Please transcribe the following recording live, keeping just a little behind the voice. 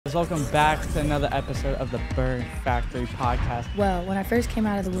Welcome back to another episode of the Burn Factory podcast. Well, when I first came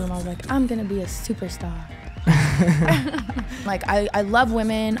out of the womb, I was like, I'm gonna be a superstar. Like, I love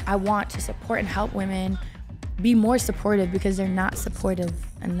women. I want to support and help women be more supportive because they're not supportive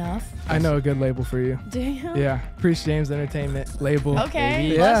enough. I know a good label for you. Do you? Yeah, Priest James Entertainment label. Okay,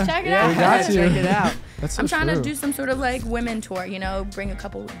 Yeah. let's check it out. We got you. Check it out. That's so I'm trying true. to do some sort of like women tour, you know, bring a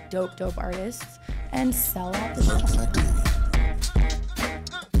couple dope artists and sell out the show.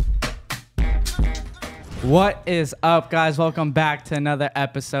 What is up, guys? Welcome back to another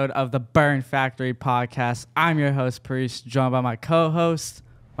episode of the Burn Factory podcast. I'm your host, Priest, joined by my co-host,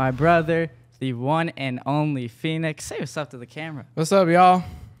 my brother, the one and only Phoenix. Say what's up to the camera. What's up, y'all?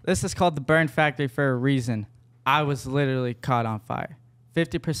 This is called the Burn Factory for a reason. I was literally caught on fire.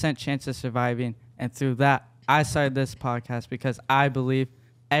 50% chance of surviving. And through that, I started this podcast because I believe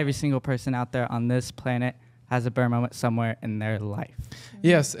every single person out there on this planet has a burn moment somewhere in their life.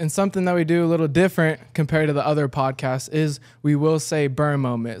 Yes, and something that we do a little different compared to the other podcasts is we will say burn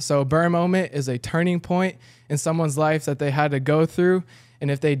moment. So burn moment is a turning point in someone's life that they had to go through.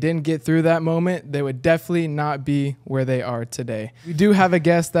 And if they didn't get through that moment, they would definitely not be where they are today. We do have a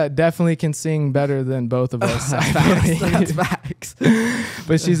guest that definitely can sing better than both of us. That's facts.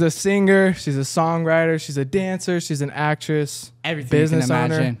 But she's a singer, she's a songwriter, she's a dancer, she's an actress, Everything business you can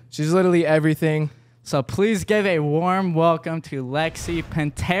owner. imagine. She's literally everything. So please give a warm welcome to Lexy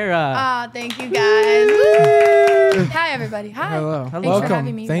Panterra. Oh, thank you guys. Woo! Hi, everybody. Hi. Hello. Thanks Welcome. for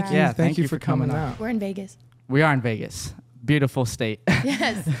having me. Thank guys. you. Yeah, Thank you for coming out. We're in Vegas. We are in Vegas. Beautiful state.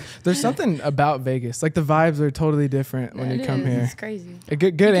 Yes. There's something about Vegas. Like the vibes are totally different when you come here. It's crazy. A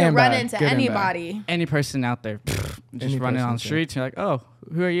good You and can bad. run into Good and bad. anybody. Any person out there, just Any running on person, the streets, you're like, oh,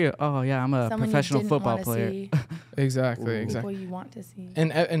 who are you? Oh, yeah, I'm a Someone professional you didn't football wanna player. see. Exactly, Ooh. exactly. People you want to see.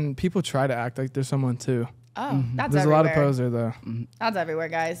 And people try to act like there's someone too. Oh, that's There's everywhere. a lot of poser though. That's everywhere,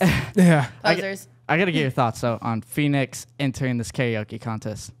 guys. Yeah. Posers. I got to get your thoughts, though, on Phoenix entering this karaoke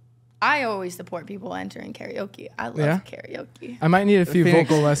contest. I always support people entering karaoke. I love Yeah? karaoke. I might need a few Phoenix.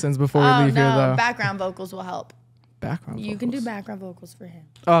 vocal lessons before we Oh, leave here no. though. Background vocals will help. Background You can do vocals. background vocals for him.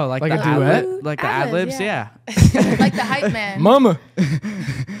 Oh, like Like the a duet? ad-lib? Like the Ad-libs, ad-libs? Yeah. Like the hype man. Mama.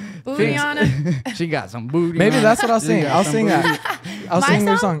 Booty Phoenix. on him. She got some booty. Maybe on that's her. what I'll She sing. got I'll some sing booty. that. I'll sing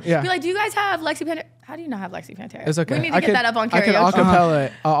their song. Yeah. Be like, do you guys have Lexy Panterra? How do you not have Lexy Panterra? It's okay. We need to I get could- that up on I could karaoke. acapella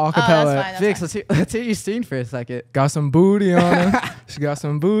it. I'll that's acapella it. fine. Phoenix, let's hear you sing for a second. Got some booty on her. She got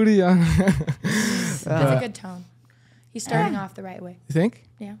some booty on her. That's a good tone. He's starting off the right way. You think?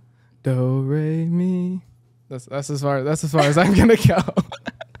 Yeah. Do re mi. That's as far as I'm gonna go.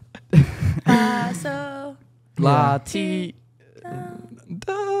 So La ti.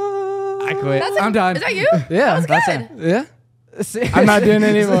 I quit. I'm done. Is that you? Yeah. That's That's good. Yeah. See, I'm not doing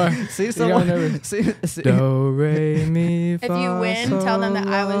it anymore. See You someone. got nervous. See. Do re mi If fa you win, sol, tell them that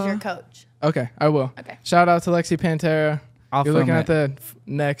I was your la. coach. Okay, I will. Okay. Shout out to Lexy Panterra. I'll You're film looking it. at the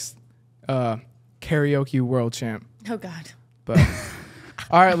next karaoke world champ. Oh God. But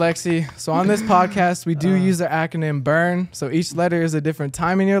all right, Lexy. So on this podcast, we do use the acronym BURN. So each letter is a different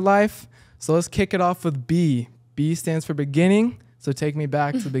time in your life. So let's kick it off with B. B stands for beginning. So take me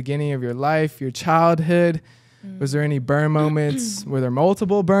back to the beginning of your life, your childhood. Was there any burn moments? Were there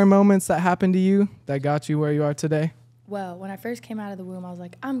multiple burn moments that happened to you that got you where you are today? Well, when I first came out of the womb, I was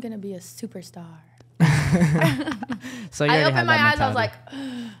like, I'm gonna be a superstar. So you I already opened had my that eyes. I was like,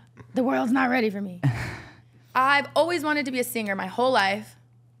 mentality. the world's not ready for me. I've always wanted to be a singer my whole life.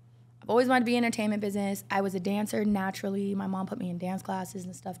 I've always wanted to be in entertainment business. I was a dancer naturally. My mom put me in dance classes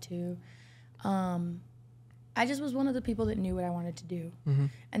and stuff too. I just was one of the people that knew what I wanted to do.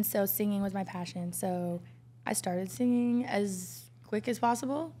 And so singing was my passion. So I started singing as quick as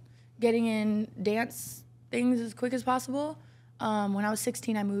possible, getting in dance things as quick as possible. When I was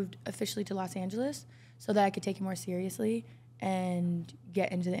 16, I moved officially to Los Angeles so that I could take it more seriously and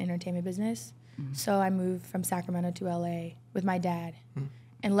get into the entertainment business. So I moved from Sacramento to LA with my dad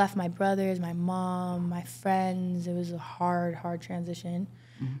and left my brothers, my mom, my friends. It was a hard transition.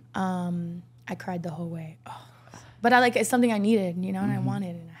 I cried the whole way. Oh. But it's something I needed, you know, and I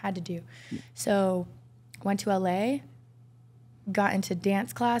wanted and I had to do. So went to LA, got into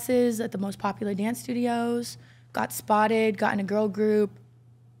dance classes at the most popular dance studios, got spotted, got in a girl group,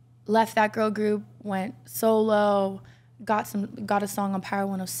 left that girl group, went solo, got a song on Power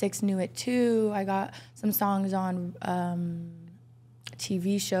 106, Knew It Too. I got some songs on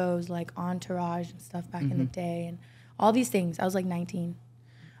TV shows like Entourage and stuff back in the day, and all these things. I was like 19.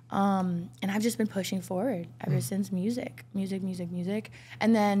 And I've just been pushing forward ever since music.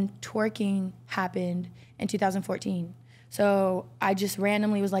 And then twerking happened in 2014. So I just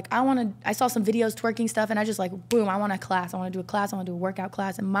randomly was like, I saw some videos twerking stuff, and I just like, boom, I want a class. I want to do a class. I want to do a workout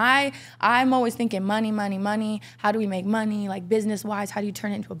class. And I'm always thinking money, money, money. How do we make money? Like business-wise, how do you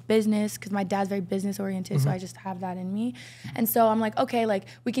turn it into a business? Because my dad's very business-oriented, so I just have that in me. And so I'm like, okay, like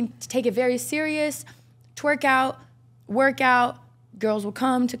we can take it very serious, twerk out, work out. Girls will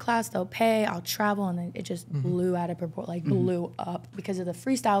come to class, they'll pay, I'll travel, and then it just blew out of proportion, like blew up because of the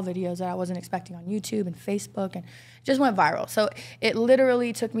freestyle videos that I wasn't expecting on YouTube and Facebook, and just went viral. So it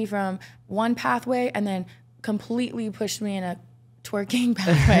literally took me from one pathway and then completely pushed me in a twerking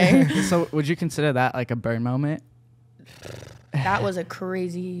pathway. So would you consider that like a burn moment? That was a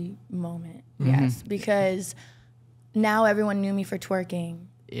crazy moment, yes, because now everyone knew me for twerking.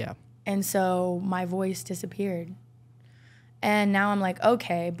 Yeah. And so my voice disappeared. And now I'm like,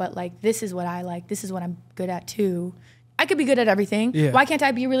 okay, but like this is what I like. This is what I'm good at too. I could be good at everything. Yeah. Why can't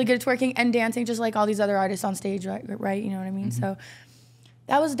I be really good at twerking and dancing just like all these other artists on stage, right? You know what I mean? So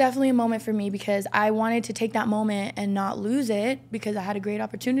that was definitely a moment for me because I wanted to take that moment and not lose it because I had a great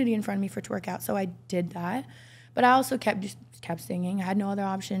opportunity in front of me for twerk out. So I did that. But I also kept singing. I had no other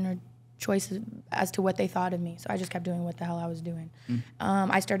option or choices as to what they thought of me. So I just kept doing what the hell I was doing.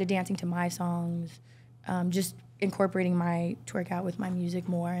 I started dancing to my songs, just incorporating my twerk out with my music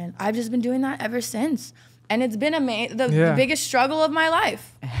more, and I've just been doing that ever since. And it's been the biggest struggle of my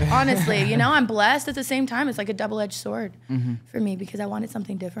life, honestly. You know, I'm blessed at the same time. It's like a double-edged sword for me because I wanted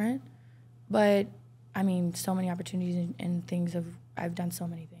something different. But I mean, so many opportunities and things I've done so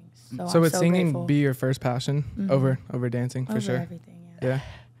many things. So would singing grateful. Be your first passion over dancing for sure? Everything, yeah.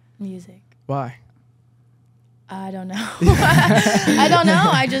 Music. Why? I don't know. I don't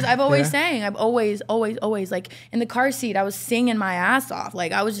know. I've always sang. I've always, like in the car seat, I was singing my ass off.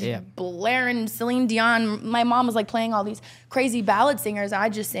 Like I was just blaring Celine Dion. My mom was like playing all these crazy ballad singers. I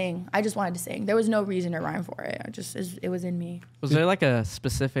just sang. I just wanted to sing. There was no reason or rhyme for it. It was in me. Was there like a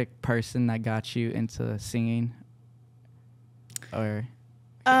specific person that got you into singing? Or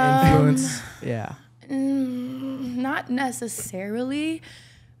influence? Yeah. Not necessarily.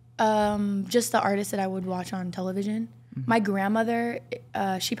 Just the artists that I would watch on television. My grandmother,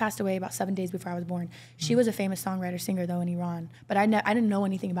 she passed away about 7 days before I was born. She was a famous songwriter, singer though in Iran, but I didn't know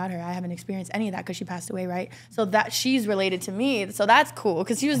anything about her. I haven't experienced any of that because she passed away, right? So that she's related to me, so that's cool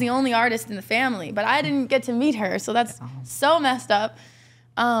because she was the only artist in the family, but I didn't get to meet her, so that's so messed up.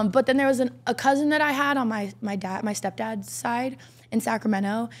 But then there was a cousin that I had on my stepdad's side in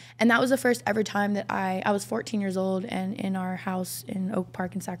Sacramento, and that was the first ever time that I was 14 years old and in our house in Oak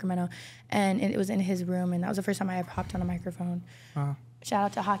Park in Sacramento, and it was in his room, and that was the first time I ever hopped on a microphone. Shout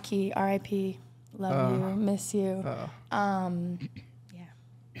out to Haki, R.I.P. Love you, miss you. Yeah.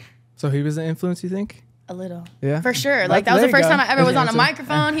 So he was an influence, you think? A little. Yeah. For sure. Like that was the first time I ever was on a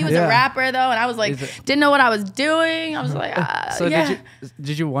microphone. He was a rapper though, and I was like, didn't know what I was doing. I was like, so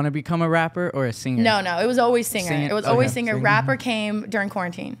did you want to become a rapper or a singer? No, it was always singer. It was always singer. Rapper came during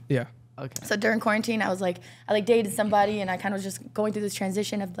quarantine. Yeah. Okay. So during quarantine, I dated somebody, and I kind of was just going through this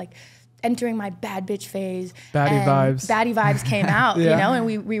transition of like entering my bad bitch phase. Baddie Vibes came out, you know, and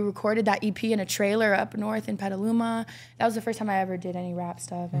we recorded that EP in a trailer up north in Petaluma. That was the first time I ever did any rap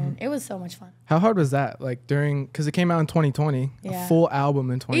stuff, and it was so much fun. How hard was that? Like because it came out in 2020, a full album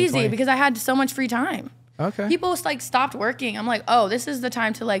in 2020. Easy, because I had so much free time. Okay. People like stopped working. I'm like, oh, this is the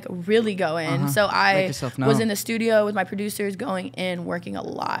time to like really go in. So I was in the studio with my producers, going in, working a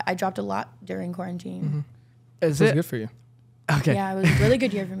lot. I dropped a lot during quarantine. Is it good for you? Okay. Yeah, it was a really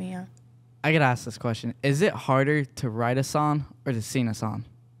good year for me. Yeah. I gotta ask this question. Is it harder to write a song or to sing a song?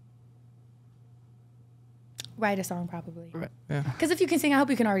 Write a song, probably. Right. Yeah. Because if you can sing, I hope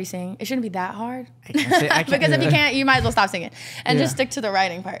you can already sing. It shouldn't be that hard. I can't because if you can't, you might as well stop singing and just stick to the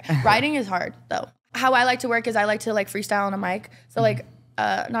writing part. Writing is hard, though. How I like to work is I like to like freestyle on a mic. So like,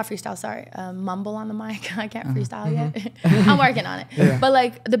 not freestyle, sorry, mumble on the mic. I can't freestyle yet. I'm working on it. Yeah. But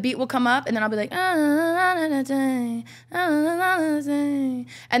like the beat will come up and then I'll be like, and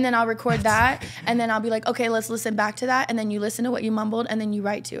then I'll record that and then I'll be like, okay, let's listen back to that. And then you listen to what you mumbled and then you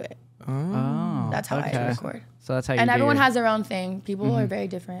write to it. Oh. That's how I record. So that's how you and everyone has their own thing. People are very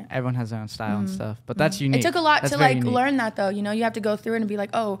different. Everyone has their own style and stuff, but that's unique. It took a lot to like learn that though. You know, you have to go through it and be like,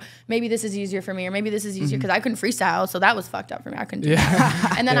 oh, maybe this is easier for me, or maybe this is easier because I couldn't freestyle, so that was fucked up for me. I couldn't do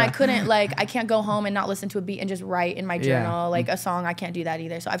that. And then I couldn't I can't go home and not listen to a beat and just write in my journal like a song. I can't do that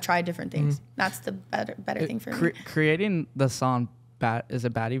either. So I've tried different things. That's the better thing for me. Creating the song, is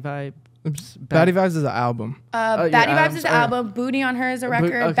it Baddie Vibe? Baddie Vibes is an album. Baddie Vibes is an album. Booty on Her is a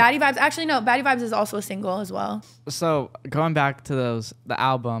record. Okay. Baddie Vibes, actually no, Baddie Vibes is also a single as well. So going back to the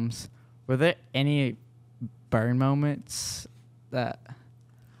albums, were there any burn moments that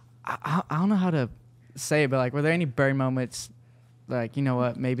I don't know how to say it, but like, were there any burn moments? Like, you know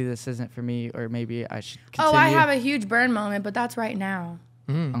what, maybe this isn't for me, or maybe I should continue? Oh, I have a huge burn moment, but that's right now.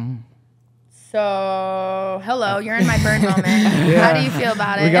 So, hello, you're in my burn moment. How do you feel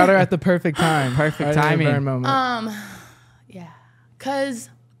about it? We got her at the perfect time. Perfect timing. Burn moment. Yeah, because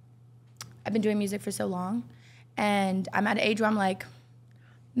I've been doing music for so long, and I'm at an age where I'm like,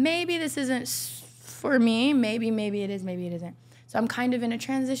 maybe this isn't for me. Maybe it is, maybe it isn't. So I'm kind of in a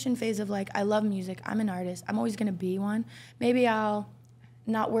transition phase of like, I love music. I'm an artist. I'm always going to be one. Maybe I'll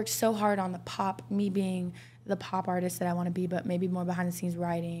not work so hard on the pop, me being the pop artist that I want to be, but maybe more behind the scenes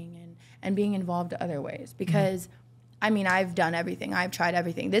writing and being involved other ways. Because, I mean, I've done everything. I've tried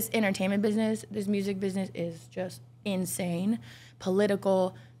everything. This entertainment business, this music business is just insane.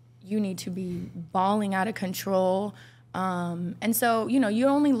 Political. You need to be balling out of control. And so, you know, you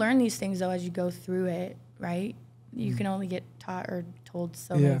only learn these things, though, as you go through it, right? You can only get taught or told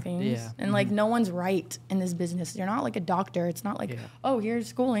so many things. Yeah. And, like, no one's right in this business. You're not like a doctor. It's not like, oh, here's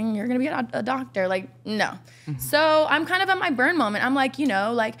schooling. You're going to be a doctor. Like, no. So I'm kind of at my burn moment. I'm like, you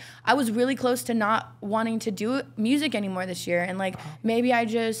know, like, I was really close to not wanting to do music anymore this year. And, like, maybe I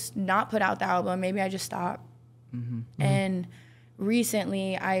just not put out the album. Maybe I just stop. And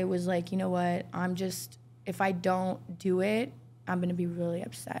recently I was like, you know what? If I don't do it, I'm going to be really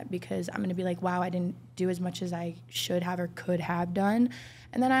upset because I'm going to be like, wow, I didn't do as much as I should have or could have done.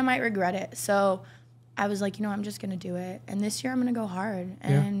 And then I might regret it. So I was like, you know, I'm just going to do it. And this year I'm going to go hard.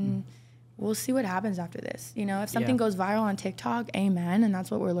 And we'll see what happens after this. You know, if something goes viral on TikTok, amen. And that's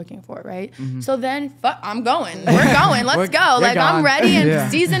what we're looking for, right? So then, I'm going. We're going. Let's go. Like, I'm ready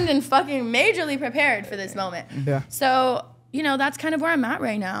and seasoned and fucking majorly prepared for this moment. So, you know, that's kind of where I'm at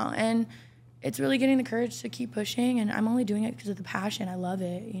right now. And it's really getting the courage to keep pushing, and I'm only doing it because of the passion. I love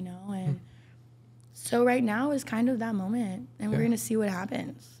it, you know, and so right now is kind of that moment, and we're going to see what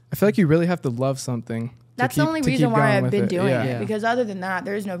happens. I feel like you really have to love something. That's the only reason why I've been doing it, because other than that,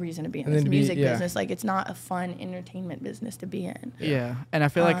 there is no reason to be in this music business. Like, it's not a fun entertainment business to be in. Yeah, and I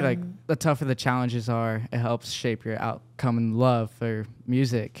feel like the tougher the challenges are, it helps shape your outcome and love for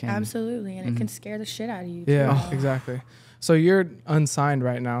music. And absolutely, and it can scare the shit out of you, too. Yeah, exactly. So you're unsigned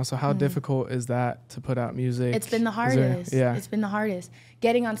right now. So how difficult is that to put out music? It's been the hardest. It's been the hardest.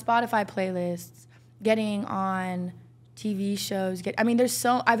 Getting on Spotify playlists, getting on TV shows.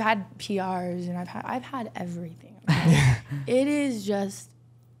 I've had PRs and I've had everything. It's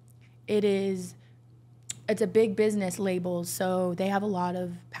a big business, labels, so they have a lot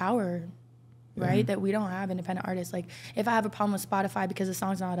of power, right? That we don't have independent artists. Like, if I have a problem with Spotify because the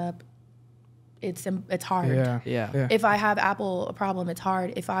song's not up, it's hard. If I have Apple a problem, it's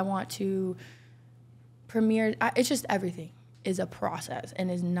hard. If I want to premiere, it's just everything is a process, and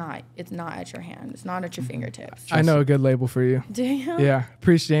it's not at your hand. It's not at your fingertips. I know a good label for you. Do you? Yeah,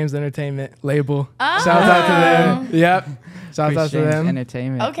 Preach James Entertainment label. Oh. Shouts out to them. Yep. Shouts out to them.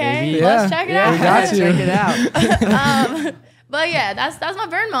 Entertainment. Okay, baby. let's check it out. We got you. Check it out. But yeah, that's my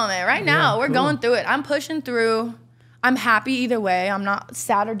burn moment right now. We're going through it. I'm pushing through. I'm happy either way. I'm not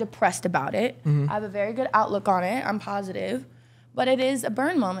sad or depressed about it. I have a very good outlook on it. I'm positive. But it is a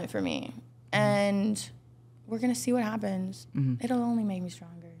burn moment for me. And we're going to see what happens. It'll only make me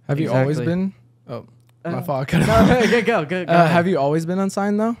stronger. Have you always been? Oh, my fault. Go. Have you always been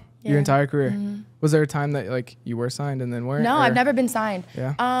unsigned, though? Your entire career? Was there a time that, like, you were signed and then weren't? No, I've never been signed.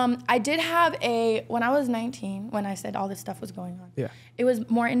 Yeah. I did have when I was 19, when I said all this stuff was going on. Yeah. It was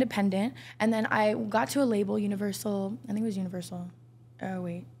more independent. And then I got to a label, Universal. I think it was Universal. Oh,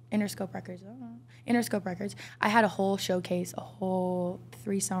 wait. Interscope Records. Interscope Records. I had a whole showcase, a whole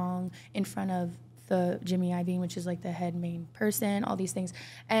 3-song in front of the Jimmy Iovine, which is like the head main person, all these things.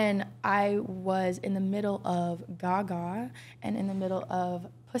 And I was in the middle of Gaga and in the middle of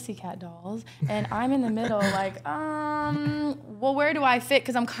Pussycat Dolls, and I'm in the middle like, well, where do I fit?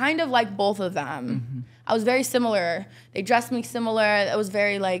 Because I'm kind of like both of them. I was very similar. They dressed me similar. It was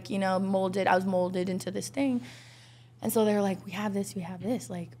very like, you know, molded. I was molded into this thing. And so they were like, we have this.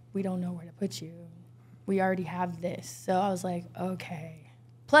 Like, we don't know where to put you. We already have this. So I was like, okay.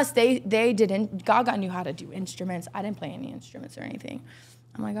 Plus, they didn't, Gaga knew how to do instruments. I didn't play any instruments or anything.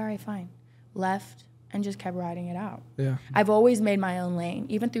 I'm like, all right, fine. Left and just kept writing it out. Yeah. I've always made my own lane.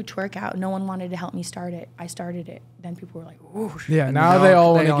 Even through Twerk Out, no one wanted to help me start it. I started it. Then people were like, whoosh. Yeah, now they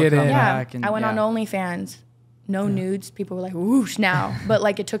all want to get in. Yeah, I went on OnlyFans. No nudes. People were like, whoosh now. But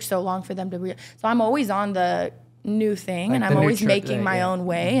like, it took so long for them to so I'm always on the new thing, like, and I'm always making my own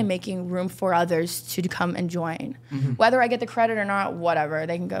way and making room for others to come and join. Whether I get the credit or not, whatever,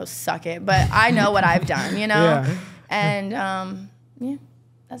 they can go suck it. But I know what I've done, you know? And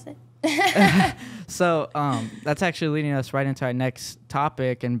That's it. So that's actually leading us right into our next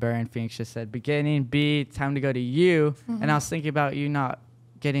topic. And Burn Phoenix just said beginning, B, time to go to you. And I was thinking about you not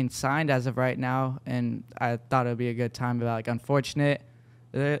getting signed as of right now, and I thought it would be a good time about like unfortunate.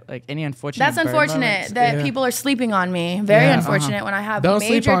 Like any unfortunate. That's unfortunate that people are sleeping on me. Very unfortunate when I have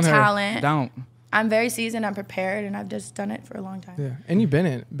major talent. Don't. I'm very seasoned. I'm prepared, and I've just done it for a long time. Yeah, and you've been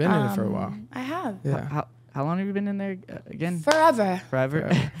in it for a while. I have. Yeah. How long have you been in there again? Forever. Forever.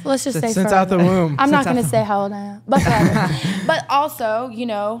 Let's just say since forever. out the womb. I'm not gonna say how old I am, but forever. But also, you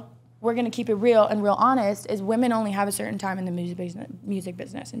know, we're gonna keep it real and real honest. Is women only have a certain time in the music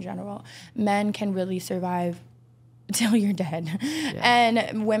business in general. Men can really survive till you're dead. Yeah.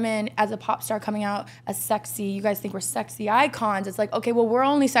 And women, as a pop star coming out as sexy, you guys think we're sexy icons. It's like, okay, well, we're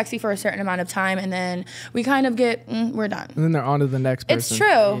only sexy for a certain amount of time, and then we kind of get, we're done. And then they're on to the next person. It's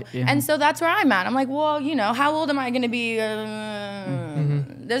true. Yeah. And so that's where I'm at. I'm like, well, you know, how old am I going to be?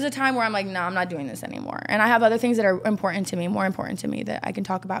 There's a time where I'm like, no, I'm not doing this anymore. And I have other things that are important to me, more important to me, that I can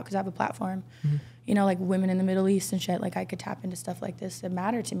talk about because I have a platform. You know, like women in the Middle East and shit. Like I could tap into stuff like this that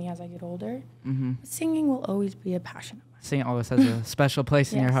matter to me as I get older. Singing will always be a passion of mine. Singing always has a special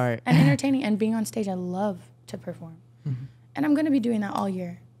place in your heart. And entertaining and being on stage, I love to perform. And I'm going to be doing that all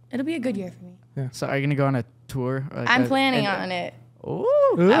year. It'll be a good year for me. Yeah. So are you going to go on a tour? Like I'm planning on it. Ooh.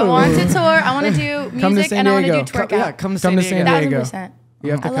 I want to tour. I want to do music and I want to do twerk out. Yeah, come to San Diego. 1,000%.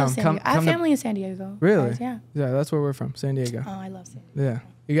 You have to I love San Diego. I have family in San Diego. Really? Guys, yeah. Yeah, that's where we're from, San Diego. Oh, I love San Diego. Yeah.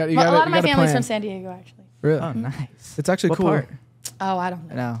 You got a lot of my family's from San Diego, actually. Really? Oh, nice. It's actually what cool. Part? Oh, I don't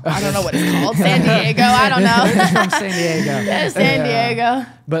know. No. I don't know what it's called. San Diego. I don't know. It's from San Diego. San Diego.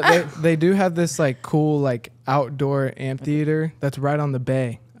 But they do have this like cool like outdoor amphitheater that's right on the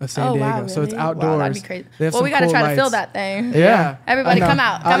bay of San Diego. Wow, really? So it's outdoors. Wow, that'd be crazy. Well, we got to cool try lights. to fill that thing. Yeah. Everybody come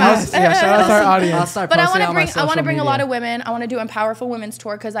out. Come out. Yeah, shout out to our audience. I'll start But I posting want to bring media. a lot of women. I want to do a powerful women's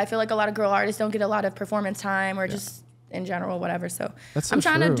tour because I feel like a lot of girl artists don't get a lot of performance time or just in general, whatever. So, That's so I'm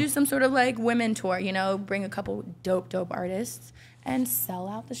trying true. to do some sort of like women tour, you know, bring a couple dope artists and sell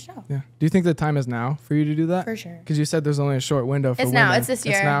out the show. Yeah. Do you think the time is now for you to do that? For sure. Because you said there's only a short window for It's women. now. It's this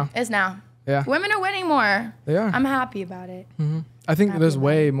year. It's now. Yeah. Women are winning more. They are. I'm happy about it. I think happy there's about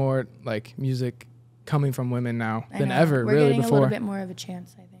way it. more like music coming from women now I than know. ever We're really getting before. a little bit more of a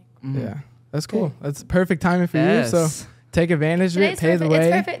chance, I think. Yeah. That's cool. Good. That's perfect timing for you. So take advantage of it, pay the way.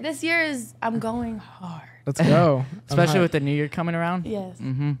 It's perfect. This year I'm going hard. Let's go. Especially with the new year coming around. Yes.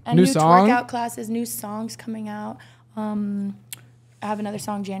 Mm-hmm. And New new song? workout classes, new songs coming out. I have another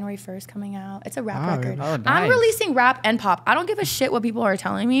song January 1st coming out. It's a rap record. Oh, nice. I'm releasing rap and pop. I don't give a shit what people are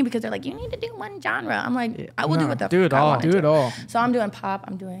telling me because they're like, you need to do one genre. I'm like, I will do what the do it fuck I all. wanna Do it all. So I'm doing pop,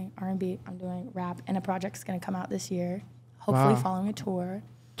 I'm doing R&B, I'm doing rap, and a project's gonna come out this year. Hopefully following a tour.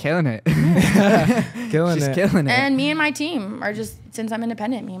 Killing it. Killing She's it. killing it. And me and my team are just, since I'm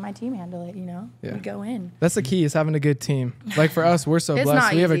independent, me and my team handle it, you know? Yeah. We go in. That's the key is having a good team. Like for us, we're so It's blessed.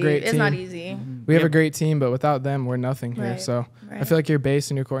 not We easy. have a great It's team. not easy. We have a great team, but without them, we're nothing here. Right. So I Right. feel like your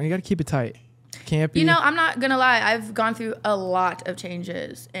base and your core, and you got to keep it tight. Can't be. You know, I'm not gonna lie. I've gone through a lot of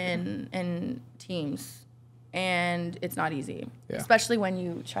changes in teams, and it's not easy, especially when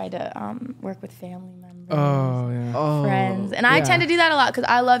you try to work with family members, friends. And I tend to do that a lot because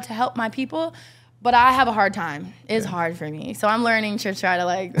I love to help my people, but I have a hard time. It's hard for me, so I'm learning to try to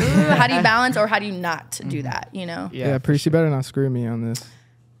like, how do you balance or how do you not do that? You know? Yeah, Priest, you better not screw me on this.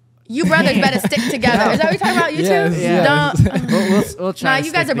 You brothers better stick together. Is that what you're talking about? You Yes, two? yes. Don't. We'll try. Nah, to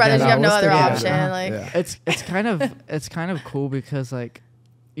you guys stick are brothers. together. You have no We'll other stick together. option. Yeah. Like, It's kind of cool because like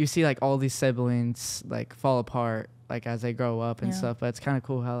you see like all these siblings like fall apart like as they grow up and stuff. But it's kind of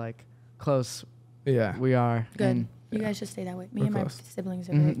cool how like close we are. good. And You guys should stay that way. Me We're and my close. sibles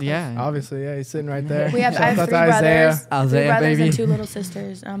are very close. yeah. Obviously, yeah, he's sitting right there. I have Shout out three to brothers, Isaiah, baby. and two little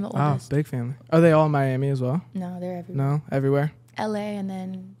sisters. I'm the Wow, oldest. big family. Are they all in Miami as well? No, they're everywhere. No, everywhere. LA and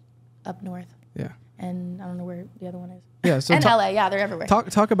then up north. Yeah. And I don't know where the other one is. Yeah. So And LA, yeah, they're everywhere.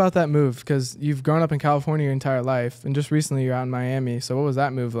 talk about that move because you've grown up in California your entire life, and just recently you're out in Miami. So what was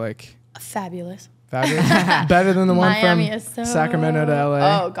that move like? Fabulous. Fabulous. Better than the one Miami from is so Sacramento to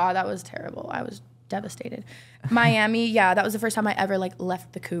LA. Oh God, that was terrible. I was devastated. Miami, yeah, that was the first time I ever like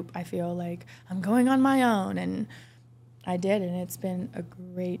left the coop. I feel like I'm going on my own, and I did, and it's been a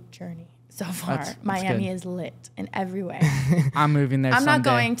great journey so far. That's Miami good. is lit in every way. I'm moving there. I'm not someday.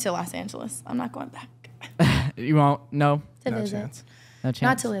 going to Los Angeles. I'm not going back You won't? No. to No visit. chance. No chance.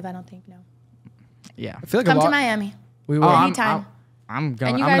 Not to live, I don't think. No. Yeah. I feel like Come a lot. to Miami We will. anytime. I'm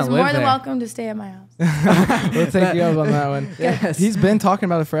going. And you I'm guys gonna are live more than there. welcome to stay at my house. We'll take you up on that one. Yes. He's been talking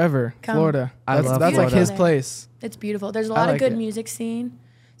about it forever. Come. Florida. I That's love like Florida. his place. It's beautiful. There's a I lot like of good it. music scene.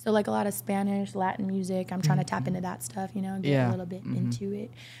 So like a lot of Spanish, Latin music. I'm trying to tap into that stuff, you know, get a little bit into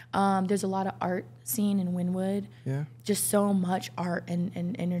it. There's a lot of art scene in Wynwood. Yeah. Just so much art and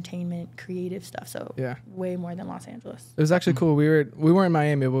entertainment, creative stuff. So way more than Los Angeles. It was actually cool. We weren't in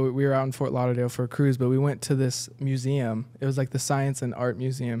Miami, but we were out in Fort Lauderdale for a cruise. But we went to this museum. It was like the Science and Art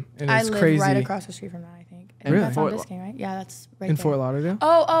Museum, and it's crazy. I live right across the street from that, I think. And Really? that's on Biscayne, right? Yeah, that's right in there. Fort Lauderdale.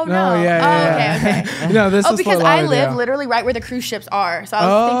 Oh no. No, yeah. Okay. No, this was because Fort I Lauderdale. live literally right where the cruise ships are. So I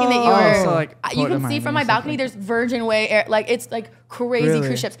was thinking that you were. So like You can see from my balcony. There's Virgin Way air. Like it's like crazy Really?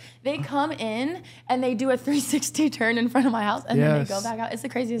 cruise ships. They come in and they do a 360 turn in front of my house and then they go back out. It's the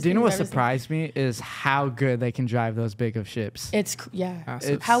craziest. Do you know thing what I've ever surprised me is how good they can drive those big of ships.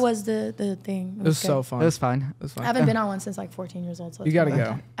 seen. How was the thing? It was so fun. It was fun. I haven't been on one since like 14 years old. So You gotta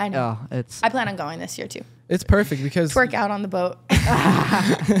go. I know. Oh, I plan on going this year too. It's perfect because Twerk out on the boat.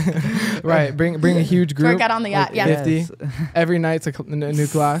 right. Bring a huge group. Twerk out on the yacht. Yeah. 50 Yes. every night's a new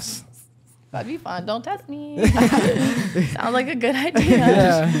class. That'd be fun. Don't test me. Sounds like a good idea.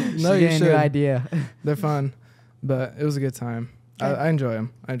 Yeah. No, you Getting a should. new idea. They're fun, but it was a good time. I enjoy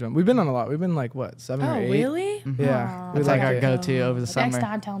them. We've been on a lot. We've been like what 7 or 8. Really? Yeah. It's like our go-to over the summer. Next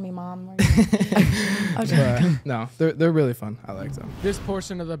time, tell me, Mom. But no, they're really fun. I like them. This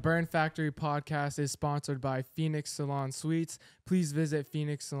portion of the Burn Factory podcast is sponsored by Phoenix Salon Suites. Please visit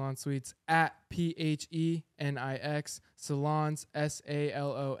Phoenix Salon Suites at PHENIX Salons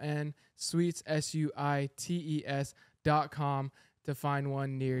SALON Suites SUITES.com to find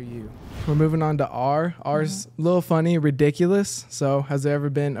one near you. We're moving on to R. R's a little funny, ridiculous. So has there ever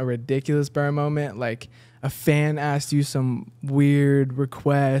been a ridiculous burn moment? Like a fan asked you some weird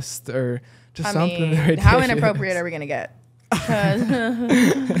request or just something ridiculous? How inappropriate are we going to get?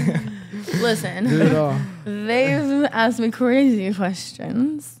 Listen, Do it all. they've asked me crazy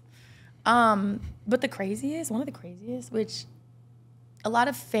questions. But one of the craziest, which a lot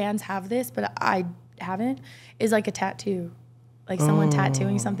of fans have this, but I haven't, is like a tattoo. Like someone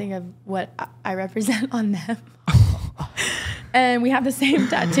tattooing something of what I represent on them. And we have the same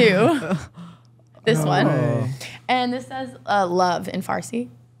tattoo. This one. Way. And this says love in Farsi.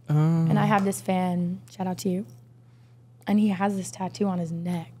 And I have this fan, shout out to you. And he has this tattoo on his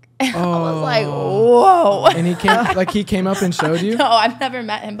neck. And I was like, whoa. And he came up and showed you? No, I've never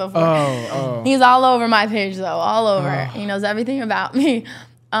met him before. Oh. He's all over my page though, all over. He knows everything about me.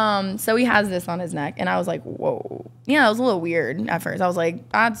 So he has this on his neck, and I was like, whoa. Yeah, it was a little weird at first. I was like,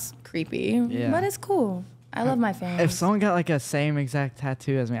 that's creepy, but it's cool. I love my fans. If someone got like a same exact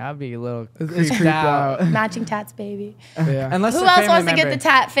tattoo as me, I'd be a little It's creeped out. Matching tats, baby. Yeah. Unless Who they're else family wants to get member. the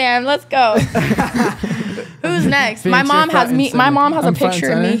tat, fam? Let's go. Who's next? My Feature mom has front me. and My center. mom has a I'm front picture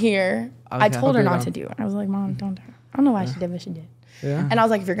and of me center? here. I Okay. told her Okay, not no. to do it. I was like, Mom, don't do it. I don't know why she did what she did. Yeah. And I was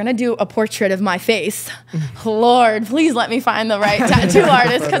like, if you're gonna do a portrait of my face, Lord, please let me find the right tattoo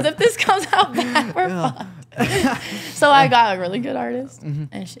artist, because if this comes out bad, we're fucked. So I got a really good artist, and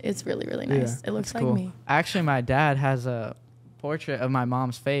it's really, really nice. Yeah, It looks like Cool. me. Actually, my dad has a portrait of my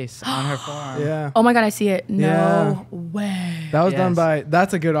mom's face on her forearm. Yeah. Oh my God, I see it. No Yeah. way. That was done Yes. by,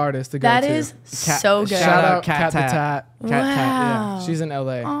 that's a good artist to go That to. is Cat- so good. Shout out Cat Cat the Tat. Tat. Cat Tat. Wow. Yeah. She's in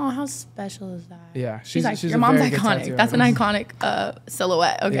LA. Oh, how special is that? Yeah. She's like, she's your a mom's very good iconic. tattoo That's an artist. iconic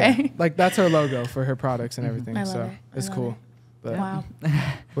silhouette, Yeah. okay? Like that's her logo for her products and everything. I love so it. I it's love cool. it. But Wow.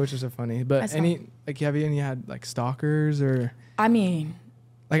 portraits are funny. But That's have you had like stalkers or I mean,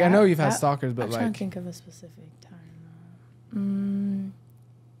 like I know you've had that- stalkers, but I'm trying to like think of a specific time.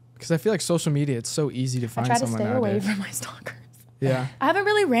 because I feel like social media, it's so easy to I find try to someone stay away nowadays. from my stalkers. Yeah. I haven't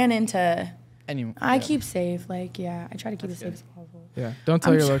really ran into. Anyway, I keep safe. Like, yeah, I try to keep it safe as possible. Yeah. Don't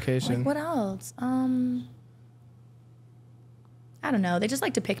tell I'm your tr- location. Like, what else? I don't know. They just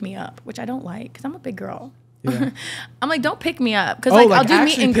like to pick me up, which I don't like because I'm a big girl. Yeah. I'm like, don't pick me up because Oh, like like I'll do meet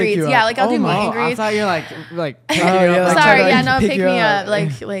actually and pick greets. you Yeah, up. like I'll Oh do meet my- and I greets. thought you were like Oh, yeah, like, Sorry, try to, yeah, like, no, pick pick you me up.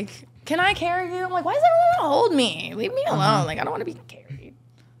 up. Like, can I carry you? I'm like, why does everyone want to hold me? Leave me alone. Like, I don't want to be carried.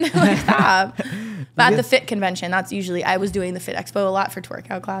 Like, stop. But at the Fit convention, that's usually, I was doing the Fit Expo a lot for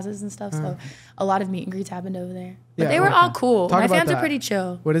twerk out classes and stuff. So a lot of meet and greets happened over there. But Yeah, they were okay. all cool. Talk My about fans are that. pretty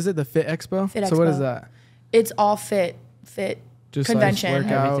chill. What is it? The Fit Expo? Fit So what Expo. is that? It's all fit Just convention. like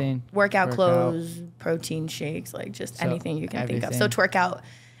workout. everything. Workout clothes, protein shakes, like just So, anything you can think of. So everything. twerk out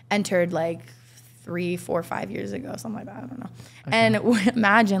entered like 3, 4, 5 years ago, something like that. I don't know. And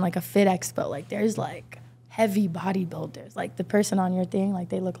imagine like a Fit Expo, like there's like heavy bodybuilders, like the person on your thing, like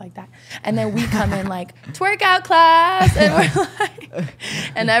they look like that. And then we come in like twerk out class, and we're like,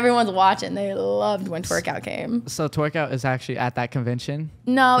 and everyone's watching. They loved when twerk out came. So twerk out is actually at that convention.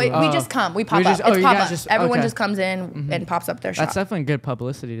 No, we Oh. just come. We pop We just- up. oh, It's you pop guys up. just- Everyone okay. just comes in and pops up their shop. That's definitely good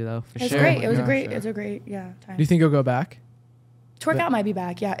publicity though, for It's sure. great. It was Yeah, a great. sure. It was a great. Yeah. Time. Do you think you'll go back? Twerk out might be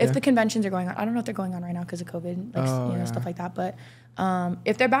back, yeah. If the conventions are going on. I don't know if they're going on right now because of COVID, like, stuff like that. But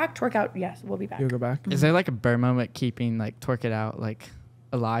if they're back, twerk out, yes, we'll be back. You'll go back? Is there like a burn moment keeping like twerk it out like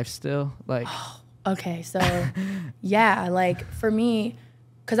alive still? Like, okay, so yeah, like for me,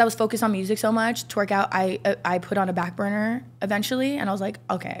 because I was focused on music so much, twerk out, I put on a back burner eventually, and I was like,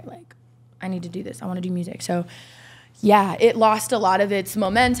 okay, like I need to do this. I want to do music. So yeah, it lost a lot of its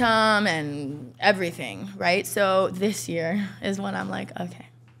momentum and everything, right? So this year is when I'm like, okay,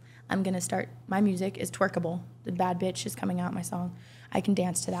 I'm gonna start. My music is twerkable. The Bad Bitch is coming out, my song. I can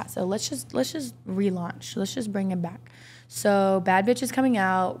dance to that. So let's just relaunch. Let's just bring it back. So Bad Bitch is coming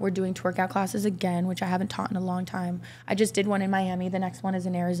out. We're doing twerk out classes again, which I haven't taught in a long time. I just did one in Miami. The next one is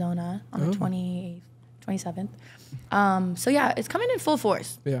in Arizona on the 28th, 27th. So yeah, it's coming in full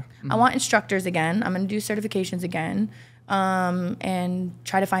force. Yeah. I want instructors again. I'm gonna do certifications again, and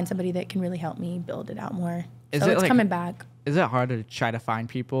try to find somebody that can really help me build it out more. So it's coming back. Is it harder to try to find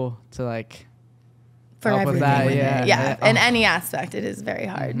people to like For help with everything. that? Yeah. In any aspect, it is very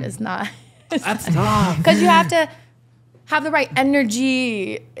hard. It's not. That's tough. Because you have to have the right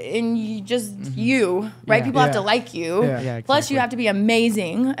energy in you, right? Yeah. People have to like you. Yeah. Yeah, Plus, exactly. you have to be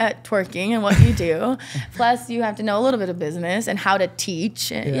amazing at twerking and what you do. Plus, you have to know a little bit of business and how to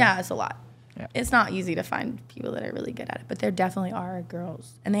teach. And yeah, it's a lot. Yeah. It's not easy to find people that are really good at it, but there definitely are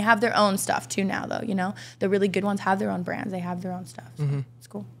girls. And they have their own stuff too now, though, you know? The really good ones have their own brands. They have their own stuff. So it's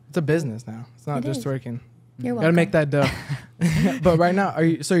cool. It's a business now. It's not It just is. twerking. You're welcome. Gotta make that dough. But right now,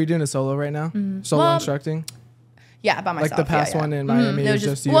 you're doing a solo right now? Solo Well, instructing? Yeah, by myself. Like the past one in Miami, It was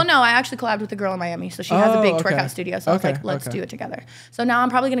just you? Well, no, I actually collabed with a girl in Miami, so she has a big twerk okay. out studio. So I was Okay, like, let's okay. do it together. So now I'm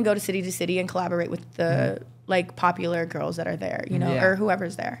probably gonna go to city and collaborate with the like popular girls that are there, you know, Yeah. or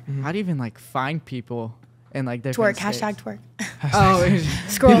whoever's there. How do you even like find people in like Twerk, different hashtag states? twerk. Oh,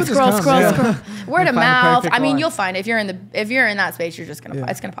 Scroll. just come, yeah. Word of find the mouth. perfect I mean, one. you'll find it. If you're in that space, you're just gonna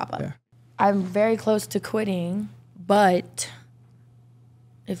Yeah. it's gonna pop up. Yeah. I'm very close to quitting, but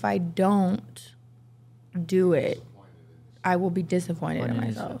if I don't do it, I will be disappointed in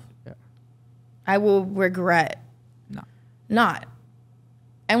myself. Yeah. I will regret not.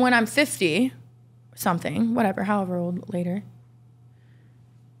 And when I'm 50 something, whatever, however old later,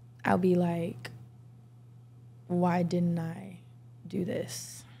 I'll be like, why didn't I do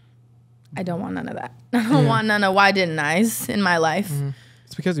this? I don't want none of that. I don't want none of why didn't I's in my life.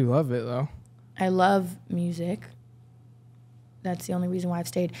 It's because you love it, though. I love music. That's the only reason why I've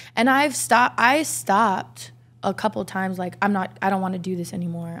stayed. And I stopped a couple times, like, I don't want to do this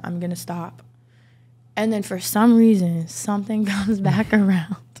anymore. I'm going to stop. And then for some reason, something comes back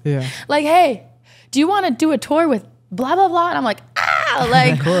around. Yeah. Like, hey, do you want to do a tour with blah, blah, blah? And I'm like,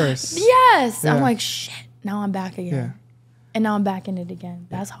 like, Of course. yes. Yeah. I'm like, shit, now I'm back again. Yeah. And now I'm back in it again.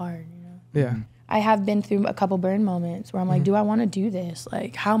 That's hard, you know? Yeah. I have been through a couple burn moments where I'm like, do I want to do this?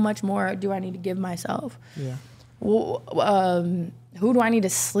 Like, how much more do I need to give myself? Yeah. Who do I need to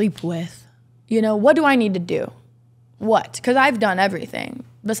sleep with? You know, what do I need to do? What? Because I've done everything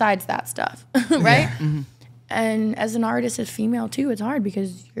besides that stuff, right? And as an artist, as female too, it's hard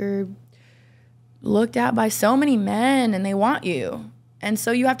because you're looked at by so many men and they want you. And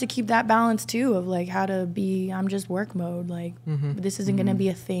so you have to keep that balance too of like how to be, I'm just work mode. Like this isn't going to be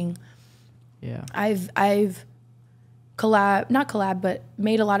a thing. Yeah. I've but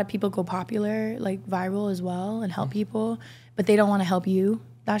made a lot of people go popular, like viral as well, and help people, but they don't want to help you.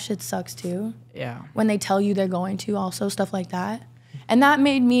 That shit sucks too. Yeah. When they tell you they're going to, also stuff like that. And that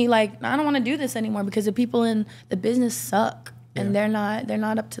made me like, I don't want to do this anymore because the people in the business suck. And they're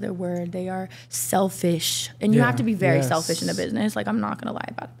not up to their word. They are selfish. And you have to be very selfish in a business. Like, I'm not gonna lie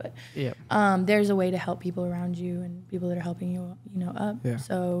about it, but there's a way to help people around you and people that are helping you, you know, up. Yeah.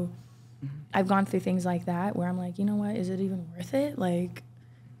 So I've gone through things like that where I'm like, you know what, is it even worth it? Like,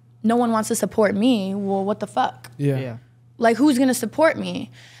 no one wants to support me. Well, what the fuck? Yeah. Like, who's gonna support me?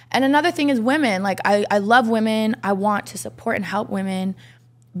 And another thing is women. Like, I love women. I want to support and help women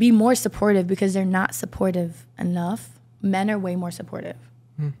be more supportive because they're not supportive enough. Men are way more supportive.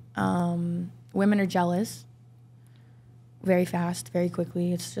 Women are jealous very fast, very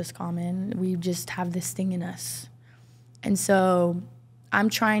quickly. It's just common. We just have this thing in us. And so I'm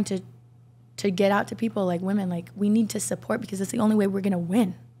trying to get out to people like women, like, we need to support because it's the only way we're gonna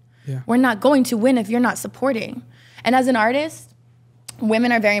win. Yeah. We're not going to win if you're not supporting. And as an artist,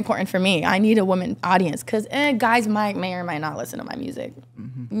 women are very important for me. I need a woman audience because guys may or might not listen to my music.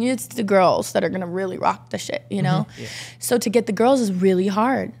 It's the girls that are gonna really rock the shit, you know? Yeah. So to get the girls is really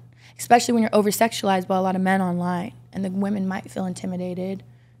hard, especially when you're over-sexualized by a lot of men online. And the women might feel intimidated.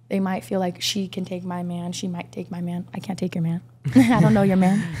 They might feel like she can take my man, she might take my man. I can't take your man. I don't know your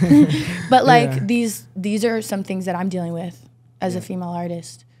man. But like these are some things that I'm dealing with as a female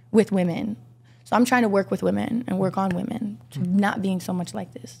artist with women. So I'm trying to work with women and work on women, not being so much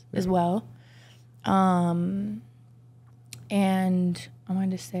like this as well. And I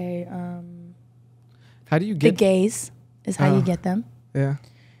wanted to say, how do you get the gays is how you get them. Yeah.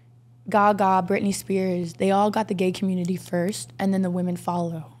 Gaga, Britney Spears, they all got the gay community first, and then the women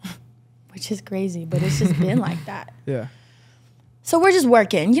follow, which is crazy, but it's just been like that. Yeah. So we're just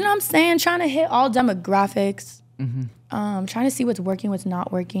working, you know what I'm saying? Trying to hit all demographics, trying to see what's working, what's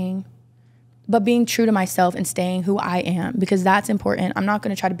not working, but being true to myself and staying who I am, because that's important. I'm not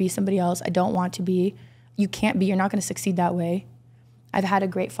going to try to be somebody else I don't want to be. You can't be. You're not going to succeed that way. I've had a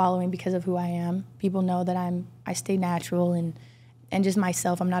great following because of who I am. People know that I stay natural and just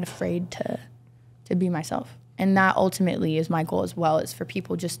myself. I'm not afraid to be myself. And that ultimately is my goal as well, is for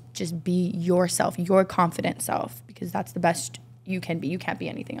people just be yourself, your confident self, because that's the best you can be. You can't be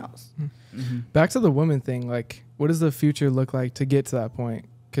anything else. Back to the woman thing, like, what does the future look like to get to that point?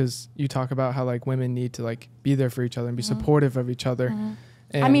 Because you talk about how, like, women need to, like, be there for each other and be supportive of each other.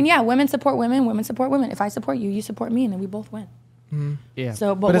 And I mean, yeah, women support women, women support women. If I support you, you support me, and then we both win. Yeah.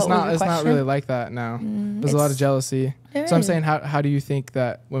 So, but it's not really like that now. There's a lot of jealousy. So I'm saying, how do you think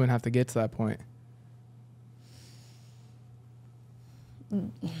that women have to get to that point?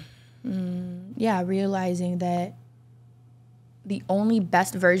 Yeah, realizing that the only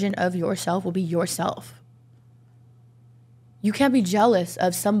best version of yourself will be yourself. You can't be jealous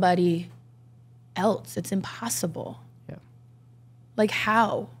of somebody else. It's impossible. Yeah. Like,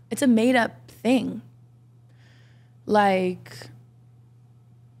 how? It's a made up thing. Like,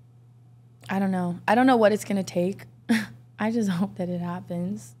 I don't know. I don't know what it's going to take. I just hope that it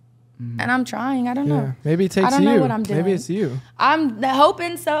happens. And I'm trying. I don't know. Maybe it takes you. I don't know what I'm doing. Maybe it's you. I'm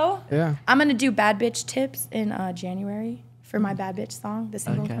hoping so. Yeah. I'm going to do Bad Bitch tips in January for my Bad Bitch song, the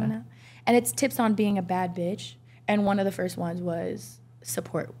single coming out. And it's tips on being a bad bitch. And one of the first ones was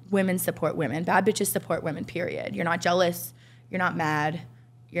support women. Bad bitches support women, period. You're not jealous. You're not mad.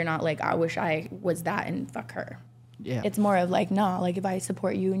 You're not like, I wish I was that and fuck her. Yeah. It's more of like, no, like if I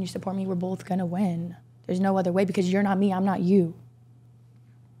support you and you support me, we're both going to win. There's no other way, because you're not me, I'm not you.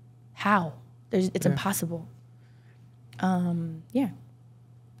 How? It's impossible. Yeah.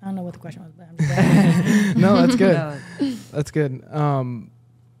 I don't know what the question was, but I'm just like, No, that's good. That's good.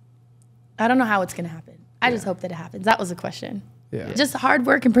 I don't know how it's going to happen. I just hope that it happens. That was the question. Yeah. Just hard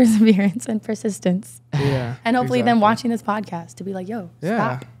work and perseverance and persistence. Yeah. And hopefully them watching this podcast to be like, yo,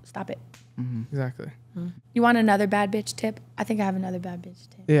 stop it. Exactly. You want another bad bitch tip? I think I have another bad bitch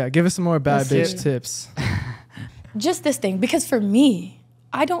tip. Yeah, give us some more bad Let's bitch see. tips. Just this thing, because for me,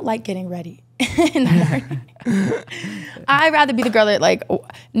 I don't like getting ready in the morning. I'd rather be the girl that, like,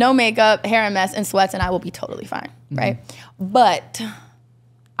 no makeup, hair a mess, and sweats, and I will be totally fine, right? But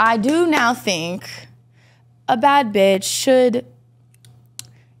I do now think a bad bitch should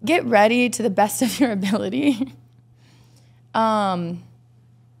get ready to the best of your ability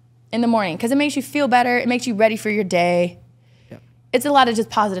in the morning, because it makes you feel better. It makes you ready for your day. Yep. It's a lot of just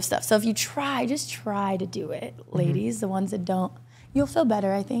positive stuff. So if you just try to do it, ladies, the ones that don't, you'll feel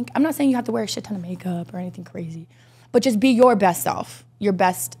better, I think. I'm not saying you have to wear a shit ton of makeup or anything crazy, but just be your best self. Your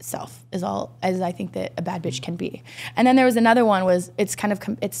best self is all as I think that a bad bitch can be. And then there was another one,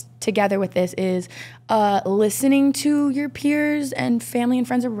 it's together with this, is listening to your peers and family and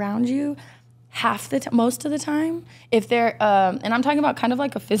friends around you most of the time. If they're, and I'm talking about kind of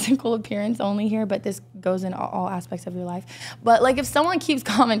like a physical appearance only here, but this goes in all aspects of your life. But like if someone keeps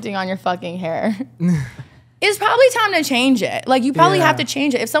commenting on your fucking hair, it's probably time to change it. Like you probably have to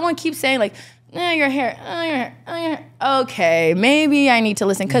change it. If someone keeps saying like, your hair, okay, maybe I need to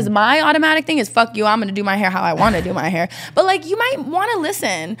listen. Because my automatic thing is, fuck you, I'm going to do my hair how I want to do my hair. But, like, you might want to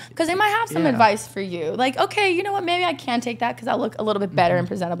listen because they might have some advice for you. Like, okay, you know what, maybe I can take that because I'll look a little bit better and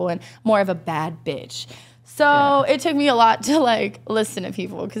presentable and more of a bad bitch. So it took me a lot to, like, listen to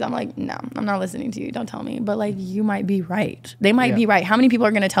people because I'm like, no, I'm not listening to you. Don't tell me. But, like, you might be right. They might be right. How many people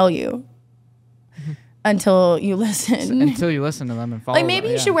are going to tell you? Until you listen. Until you listen to them and follow them. Like,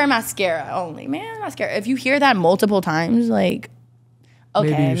 maybe you should wear mascara only. Man, mascara. If you hear that multiple times, like,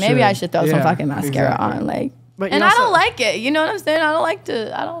 okay, maybe I should throw some fucking mascara on. Like, but and I don't like it. You know what I'm saying?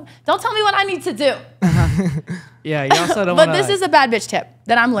 Don't tell me what I need to do. Yeah, you also don't But this is a bad bitch tip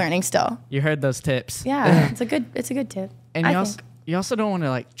that I'm learning still. You heard those tips. Yeah, it's a good tip. And you also don't want to,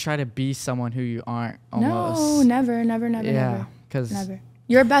 like, try to be someone who you aren't almost. No, never. Yeah, because...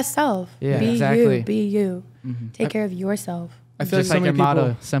 Your best self. Yeah, be exactly. you. Be you. Take care of yourself. I feel just like your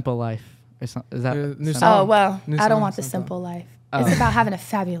motto, simple life. Is that I don't want the simple life. It's about having a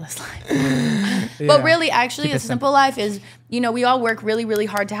fabulous life. But really, actually, Keep a it simple life is, we all work really, really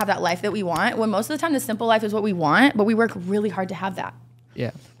hard to have that life that we want. When most of the time, the simple life is what we want, but we work really hard to have that.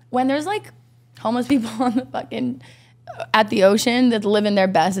 Yeah. When there's like homeless people on the fucking at the ocean that living their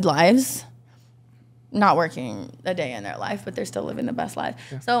best lives, not working a day in their life, but they're still living the best life.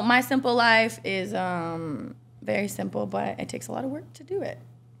 Yeah. So my simple life is very simple, but it takes a lot of work to do it.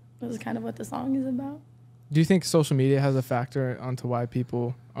 This is kind of what the song is about. Do you think social media has a factor onto why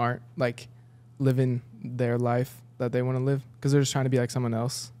people aren't like living their life that they want to live? Because they're just trying to be like someone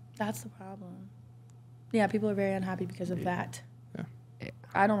else. That's the problem. Yeah, people are very unhappy because of that. Yeah.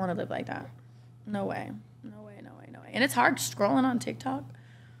 I don't want to live like that. No way. No way, no way, no way. And it's hard scrolling on TikTok.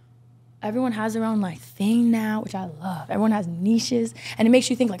 Everyone has their own like thing now, which I love. Everyone has niches, and it makes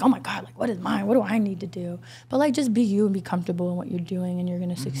you think like, oh my God, like what is mine? What do I need to do? But like just be you and be comfortable in what you're doing, and you're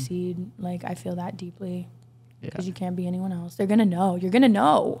gonna succeed. Like I feel that deeply, because you can't be anyone else. They're gonna know. You're gonna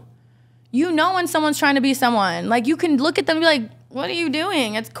know. You know when someone's trying to be someone. Like you can look at them and be like, what are you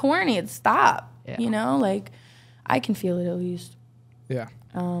doing? It's corny. It's stop. Yeah. Like I can feel it at least. Yeah.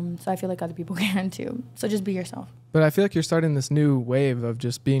 So I feel like other people can too. So just be yourself. But I feel like you're starting this new wave of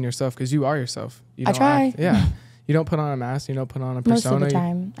just being yourself, because you are yourself. You I try. Yeah. You don't put on a mask. You don't put on a persona. Most of the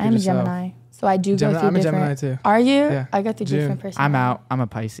time. I'm a Gemini. So I do go through I'm different. a Gemini too. Are you? Yeah. I go through different personalities. I'm out. I'm a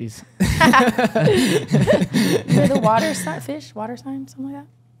Pisces. You're the water sign, something like that?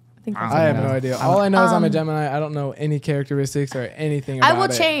 I think that's I have no idea. All I know is I'm a Gemini. I don't know any characteristics or anything about it. I will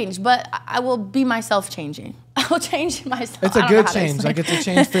change, but I will be myself changing. I will change myself. It's a good change. Like it's a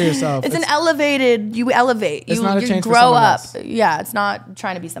change for yourself. It's an elevated, you elevate. It's not a change grow for someone up. else. Yeah, it's not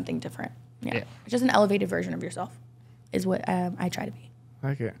trying to be something different. Yeah. It's just an elevated version of yourself is what I try to be.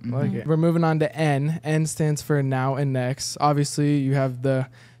 Like it. Like it. We're moving on to N. N stands for now and next. Obviously, you have the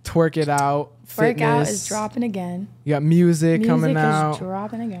twerk it out. Twerk fitness. out is dropping again. You got music coming out. Music is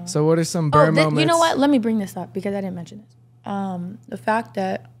dropping again. So what are some burn moments? You know what? Let me bring this up because I didn't mention this. The fact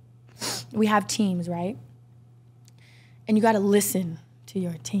that we have teams, right? And you got to listen to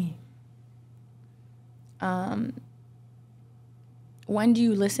your team. When do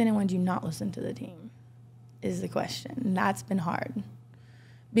you listen and when do you not listen to the team is the question. And that's been hard.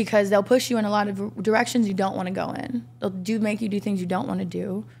 Because they'll push you in a lot of directions you don't want to go in. They'll make you do things you don't want to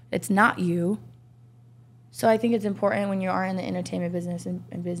do. It's not you. So I think it's important when you are in the entertainment business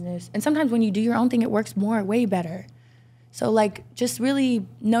and business. And sometimes when you do your own thing, it works way better. So like, just really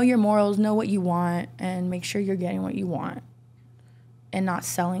know your morals, know what you want, and make sure you're getting what you want. And not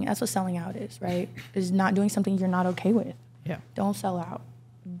selling. That's what selling out is, right? Is not doing something you're not okay with. Yeah. Don't sell out.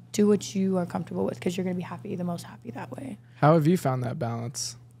 Do what you are comfortable with, because you're going to be happy, the most happy that way. How have you found that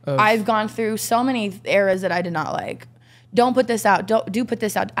balance? I've gone through so many eras that I did not like. Don't put this out. Do put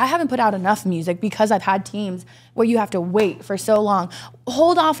this out. I haven't put out enough music because I've had teams where you have to wait for so long.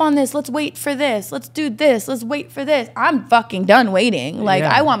 Hold off on this. Let's wait for this. Let's do this. Let's wait for this. I'm fucking done waiting. Like,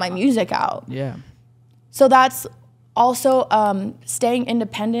 I want my music out. Yeah. So that's also staying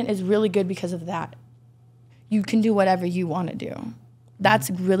independent is really good because of that. You can do whatever you want to do.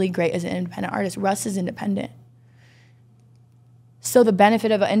 That's really great as an independent artist. Russ is independent. So the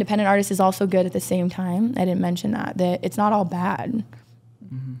benefit of an independent artist is also good at the same time. I didn't mention that it's not all bad.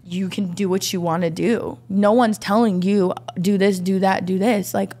 Mm-hmm. You can do what you want to do. No one's telling you, do this, do that, do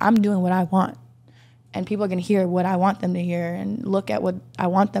this. Like, I'm doing what I want. And people are going to hear what I want them to hear and look at what I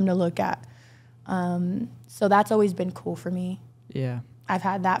want them to look at. So that's always been cool for me. Yeah. I've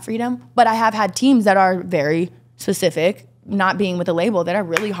had that freedom. But I have had teams that are very specific, not being with a label, that are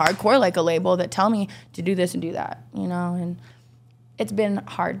really hardcore like a label, that tell me to do this and do that, and it's been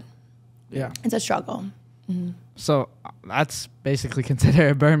hard. Yeah. It's a struggle. Mm-hmm. So that's basically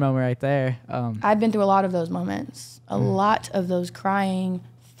considered a burn moment right there. I've been through a lot of those moments, a lot of those crying,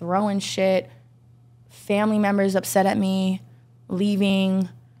 throwing shit, family members upset at me, leaving.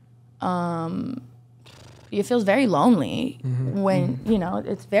 It feels very lonely when,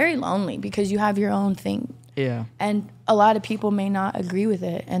 it's very lonely because you have your own thing. Yeah. And a lot of people may not agree with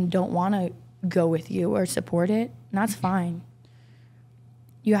it and don't want to go with you or support it. And that's fine.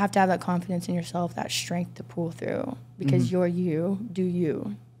 You have to have that confidence in yourself, that strength to pull through, because you're you, do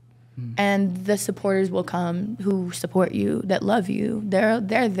you. And the supporters will come who support you, that love you. They're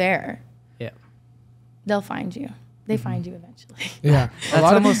there. Yeah. They'll find you. They find you eventually. Yeah.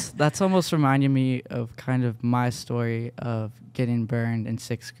 That's almost reminding me of kind of my story of getting burned in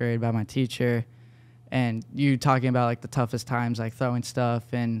 6th grade by my teacher, and you talking about like the toughest times, like throwing stuff,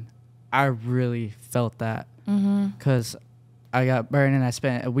 and I really felt that because I got burned and I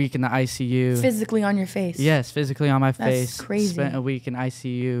spent a week in the ICU. Physically on your face. Yes, physically on my face. That's crazy. Spent a week in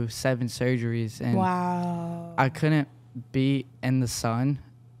ICU, 7 surgeries, and wow. I couldn't be in the sun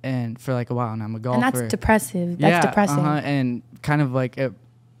and for like a while, and I'm a golfer. And that's depressive. That's depressing. And kind of like it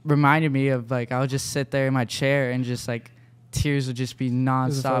reminded me of like I would just sit there in my chair and just like tears would just be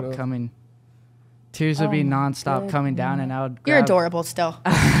nonstop coming. Tears would be nonstop coming down, and I would. You're adorable still. Look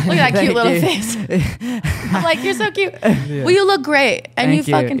at that cute little face. I'm like, you're so cute. Yeah. Well, you look great, and you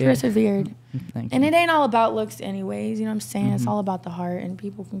fucking persevered. Thank and you. it ain't all about looks, anyways. You know what I'm saying? It's all about the heart, and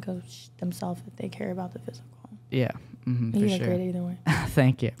people can go themselves if they care about the physical. Yeah, you look great either way.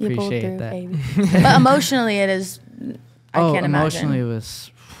 Thank you. You pulled Appreciate through, that. baby. But emotionally, it is. I can't imagine. Emotionally,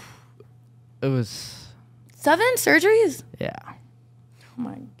 it was. 7 surgeries. Yeah. Oh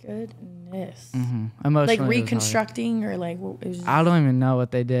my goodness. Emotionally, like reconstructing or like what was I don't even know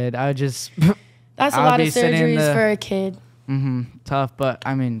what they did. I just. That's a lot of surgeries for a kid. Tough, but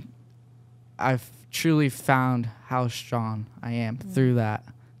I mean, I've truly found how strong I am through that.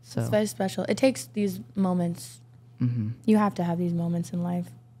 So it's very special. It takes these moments. You have to have these moments in life,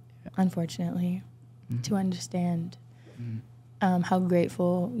 unfortunately, to understand how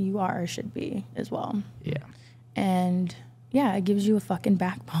grateful you are or should be as well. Yeah. And yeah, it gives you a fucking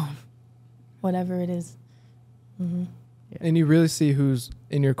backbone, whatever it is. And you really see who's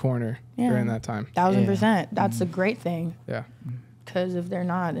in your corner during that time. 1000%. That's a great thing. Yeah. Because if they're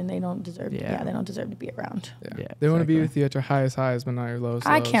not, and they don't deserve, they don't deserve to be around. Yeah. They want to be with you at your highest highs, but not your lowest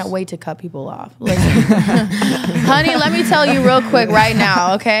lows. I can't wait to cut people off. Listen, honey, let me tell you real quick right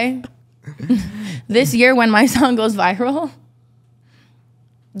now, okay? This year when my song goes viral,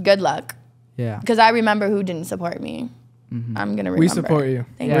 good luck. Yeah. Because I remember who didn't support me. I'm going to remember. We support you.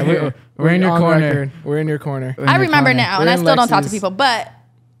 Thank you. We're in your corner. Record. We're in your corner. I remember now, and I still don't talk to people, but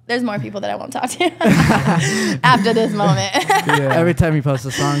there's more people that I won't talk to after this moment. Every time you post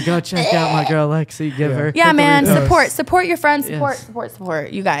a song, go check out my girl Lexy. Give her. Yeah, man. Support your friends.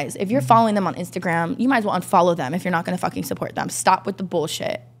 Support. You guys, if you're following them on Instagram, you might as well unfollow them if you're not going to fucking support them. Stop with the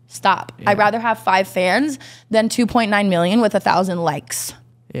bullshit. Stop. I'd rather have 5 fans than 2.9 million with 1,000 likes.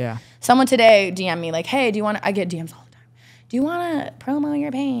 Yeah. Someone today DM me like, hey, do you want to, I get DMs all the time. Do you want to promo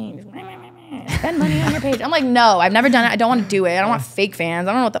your page? Spend money on your page. I'm like, no, I've never done it. I don't want to do it. I don't want fake fans.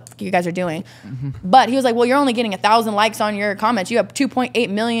 I don't know what the fuck you guys are doing. But he was like, well, you're only getting 1,000 likes on your comments. You have 2.8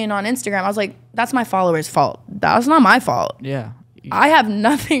 million on Instagram. I was like, that's my followers' fault. That's not my fault. Yeah. I have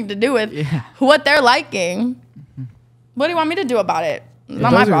nothing to do with what they're liking. What do you want me to do about it?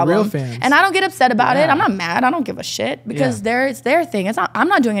 Not my problem. Real fans. And I don't get upset about it. I'm not mad. I don't give a shit because it's their thing. It's not. I'm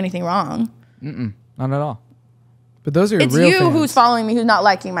not doing anything wrong. Not at all. But those are it's real you fans. Who's following me who's not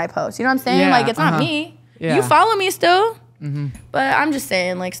liking my post. You know what I'm saying? Yeah, like it's not me. Yeah. You follow me still. But I'm just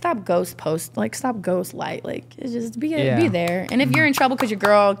saying, like, stop ghost post. Like, stop ghost light. Like, it's just be there. And if you're in trouble because your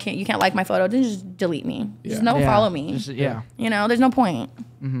girl you can't like my photo, then just delete me. Just follow me. You know, there's no point.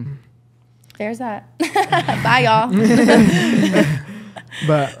 There's that. Bye, y'all.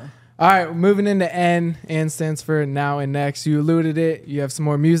 But all right, moving into N. N stands for now and next. You alluded it. You have some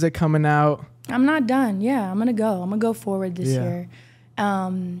more music coming out. I'm not done. Yeah, I'm gonna go. I'm gonna go forward this year.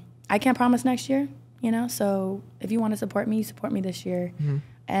 I can't promise next year, you know. So if you want to support me this year,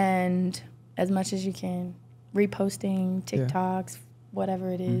 and as much as you can, reposting TikToks, whatever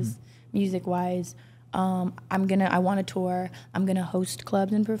it is, music wise. I want to tour. I'm gonna host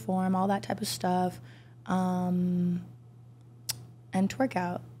clubs and perform, all that type of stuff, and twerk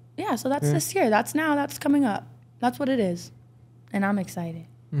out. Yeah, so that's this year. That's coming up. That's what it is, and I'm excited.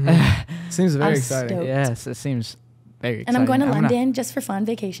 Seems very I'm exciting. stoked. Yes, it seems very exciting. And I'm going to London just for fun,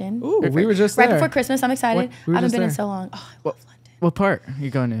 vacation. Ooh, we were just there. Right before Christmas. I'm excited. I haven't been in so long. Oh, I love London. What part are you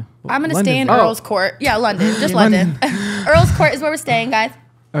going to? I'm going to stay in Earl's Court. Yeah, London. Just London. Earl's Court is where we're staying, guys.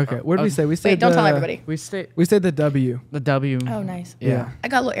 Okay, what did we say? We stayed. Wait, don't tell everybody. We stayed the W. The W. Oh, nice. Yeah. I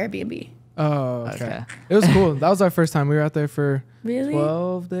got a little Airbnb. Oh, okay. It was cool. That was our first time. We were out there for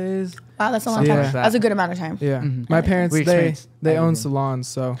 12 days. Wow, that's a long time. That's a good amount of time. Yeah. My parents, they own salons,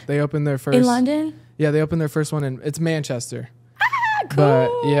 so they opened their first. In London? Yeah, they opened their first one it's Manchester. Cool.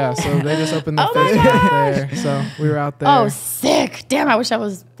 But yeah, so they just opened their first one out there. So we were out there. Oh, sick. Damn, I wish I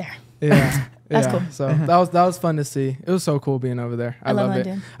was there. Yeah. That's cool. So that was fun to see. It was so cool being over there. I love loved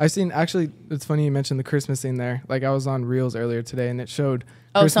London. it. I've seen it's funny you mentioned the Christmas scene there. Like I was on Reels earlier today and it showed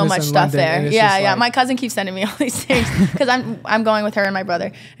Christmas so much in stuff London, there. Yeah. Like, My cousin keeps sending me all these things because I'm going with her and my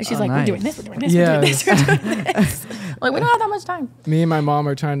brother, and she's like, nice. we're doing this, we're doing this, we're doing this, we're doing this. Like we don't have that much time. Me and my mom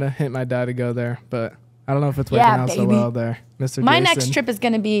are trying to hint my dad to go there, but I don't know if it's working out so well there, Mr. My Jason. next trip is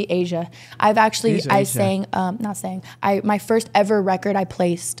going to be Asia. I've actually, my first ever record I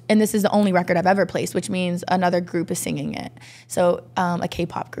placed, and this is the only record I've ever placed, which means another group is singing it. So a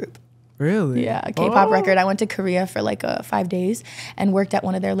K-pop group. Really? Yeah, a K-pop record. I went to Korea for like 5 days and worked at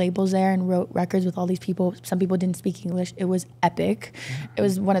one of their labels there and wrote records with all these people. Some people didn't speak English. It was epic. It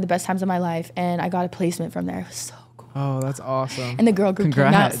was one of the best times of my life, and I got a placement from there. It was so cool. Oh, that's awesome. And the girl group came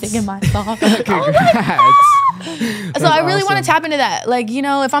out singing my song. Congrats. So I really want to tap into that. Like, you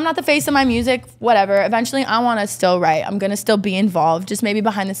know, if I'm not the face of my music, whatever, eventually I want to still write. I'm going to still be involved, just maybe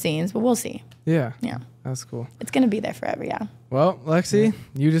behind the scenes, but we'll see. Yeah. Yeah. That's cool. It's going to be there forever, yeah. Well, Lexy,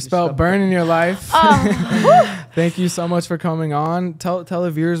 you just spelled burn in your life. Oh. Thank you so much for coming on. Tell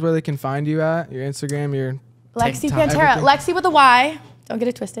the viewers where they can find you at, your Instagram, your Lexy TikTok, Panterra. everything. Lexy with a Y. Don't get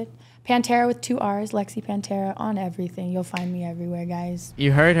it twisted. Panterra with 2 R's. Lexy Panterra on everything. You'll find me everywhere, guys.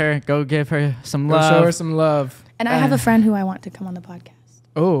 You heard her. Go give her some Go love. show her some love. And I have a friend who I want to come on the podcast.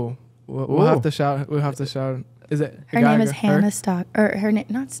 Oh, we'll have to shout. We'll have to shout. Is it? Her name is Hannah Stock. Or her name,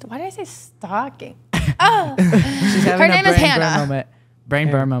 why did I say stalking? Oh. She's having Her a name is brain Hannah. burn moment.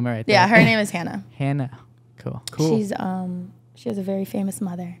 Brain burn moment right there. Yeah, her name is Hannah. Hannah. Cool. She's she has a very famous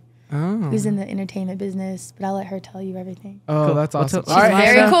mother who's in the entertainment business, but I'll let her tell you everything. Oh, Cool. that's What's awesome. her- All right,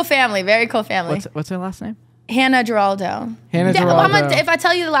 Very Hannah. cool family. Very cool family. What's her last name? Hannah Giraldo. Hannah Yeah, Giraldo. if I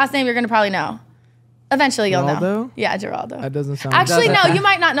tell you the last name, you're gonna probably know. Eventually, you'll know. Giraldo? Yeah, Giraldo. That doesn't sound. Actually, no, you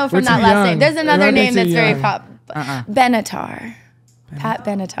might not know from We're that too last young. name. There's We're another not name too that's very young. pop. Benatar. Pat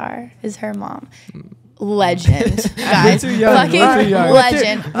Benatar is her mom. Legend, guys. too young. Fucking We're too young.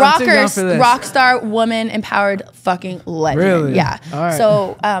 legend. I'm too young Rockers, for this. rock star, woman, empowered, fucking legend. Really? Yeah. All right.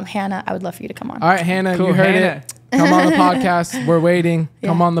 So, Hannah, I would love for you to come on. All right, Hannah, Cool, you heard Hannah. it. Come on the podcast. We're waiting.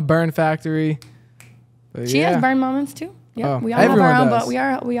 Come Yeah. on the Burn Factory. But She yeah, has burn moments too. Yeah, Oh, we all have everyone our own, does.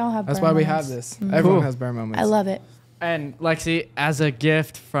 but we all have. That's burn why we moments. have this. Mhm. Everyone Cool. has burn moments. I love it. And Lexy, as a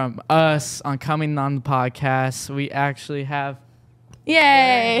gift from us on coming on the podcast, we actually have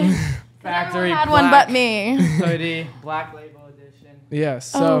Yay! Factory Everyone had Black one but me. hoodie, Black Label Edition. Yes.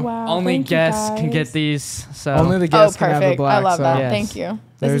 So Oh wow! Only Thank you, guests can guys. get these. So only the Oh, guests can have the perfect! black. I love so that. Yes. Thank you.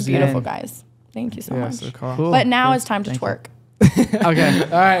 This There's is beautiful, and- guys. Thank you so Yeah, much. so cool. Cool. But now it's time to Thank you. twerk. Okay.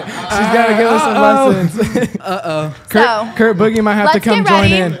 All right. She's got to give us some lessons. So Kurt Boogie might have let's to come get ready.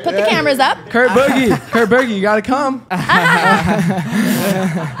 join in. Put the cameras up. Kurt Boogie, you got to come.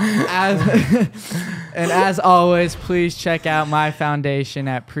 And as always, please check out my foundation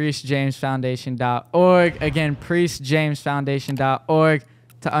at priestjamesfoundation.org. Again, priestjamesfoundation.org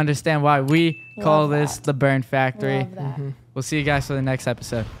to understand why we call Love this that. the Burn Factory. Love that. We'll see you guys for the next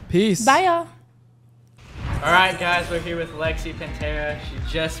episode. Peace. Bye, y'all. All right, guys, we're here with Lexy Panterra. She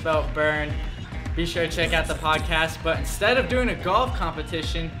just spelled burn. Be sure to check out the podcast. But instead of doing a golf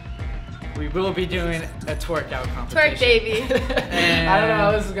competition, we will be doing a twerk out competition. Twerk, baby. And I don't know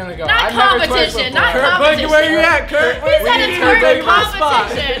how this is going to go. Not I've never twerked competition. before. Not Kurt Boogie, competition. where you at, Kurt? He said a twerk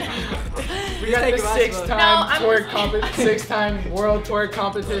competition. We got the Take my six-time No, I'm twerk just- six-time world twerk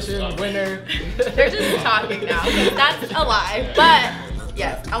competition winner. They're just talking now. That's a lie. But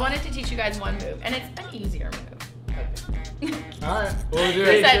yes, I wanted to teach you guys one move, and it's an easier move. All right, we'll do He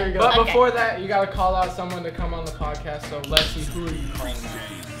it. said- But okay. before that, you got to call out someone to come on the podcast. So, Lexy, who are you calling out?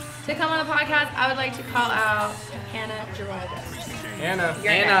 To come on the podcast, I would like to call out Hannah Giraldo. Hannah.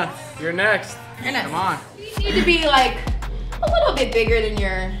 Anna, You're next. Hannah, come on. you need to be like a little bit bigger than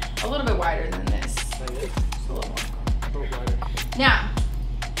a little bit wider than this. Just a little more. Now,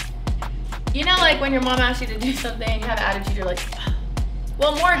 you know, like when your mom asks you to do something and you have attitude, you're like,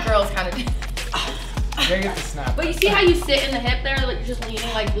 well, more girls kind of do. You gotta get the snap. But you see how you sit in the hip there, like just leaning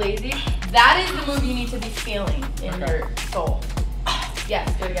like lazy? That is the move you need to be feeling in Okay. your soul. Yes,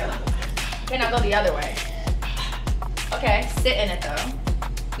 do it again. Okay, now go the other way. Okay, sit in it though.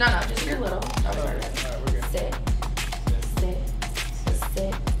 No, just your little. Sit.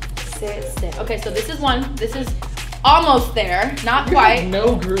 Sit. Okay, so this is one. This is almost there. Not quite.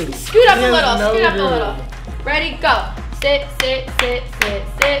 No groove. Scoot up a There's little. no Scoot up a groove. little. Ready? Go. Sit.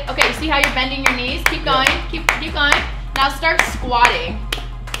 Okay, you see how you're bending your knees? Keep going. Keep going. Now start squatting.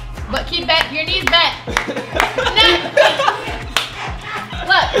 But keep your knees bent.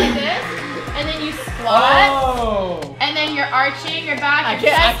 Look, like this. And then you squat. Oh. And then you're arching your back. I Your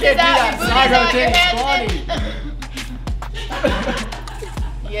can't chest is do out. that. Your booty's out. Your hands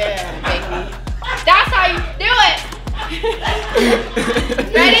in. Yeah, baby. That's how you do it.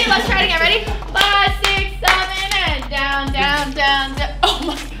 Ready? Let's try it again. Ready? 5, 6, 7, and down. Oh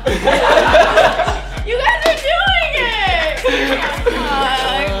my God. You guys are doing it.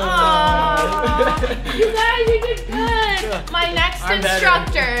 You guys, you did good. My next I'm better.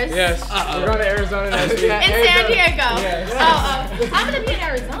 instructors. Yes. We're going to Arizona next week. In San Diego. Yes. Oh. I'm gonna be in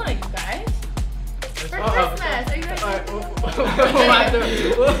Arizona, you guys. For Christmas. Are you ready?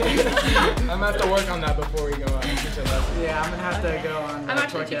 I'm gonna have to work on that before we go on. Yeah, I'm gonna have to go on. I'm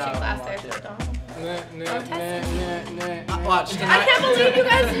actually teaching class there, so don't. Watch I can't believe you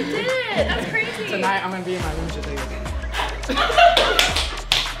guys did it. That's crazy. Tonight I'm gonna be in my room just like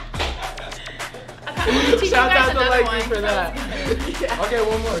Shout out to Lexy one. for that. Yeah. Okay,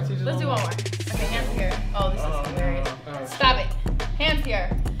 one more. Let's do one more. Okay, hands here. Oh, this is hilarious. Stop it. Hands here.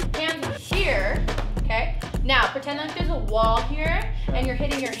 Hands here. Okay. Now pretend like there's a wall here, and you're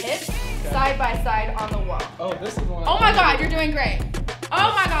hitting your hips side by side on the wall. Oh, this is one. Oh my God, you're doing great.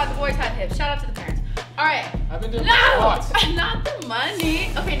 Oh my God, the boys have hips. Shout out to the parents. All right. I've been doing No, squats. not the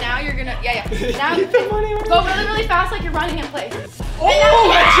money. Okay, now you're gonna. Yeah. Now Get the money. go really, really fast, like you're running in place. Oh,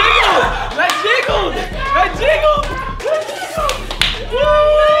 that jiggled! That jiggled! That jiggled!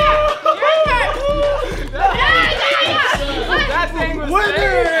 That thing was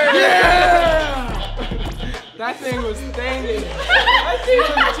winner! Yeah! That thing was staying. That thing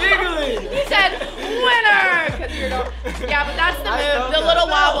was jiggling. He said winner, cause you're no. Yeah, but that's the move, the little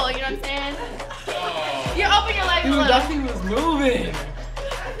wobble. You know what I'm saying? You open your legs a little. Dude, that thing was moving.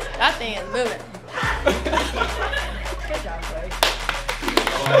 That thing is moving. Good job, Blake.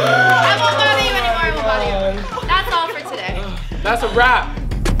 I won't bother you anymore. I won't bother you. That's all for today. That's a wrap.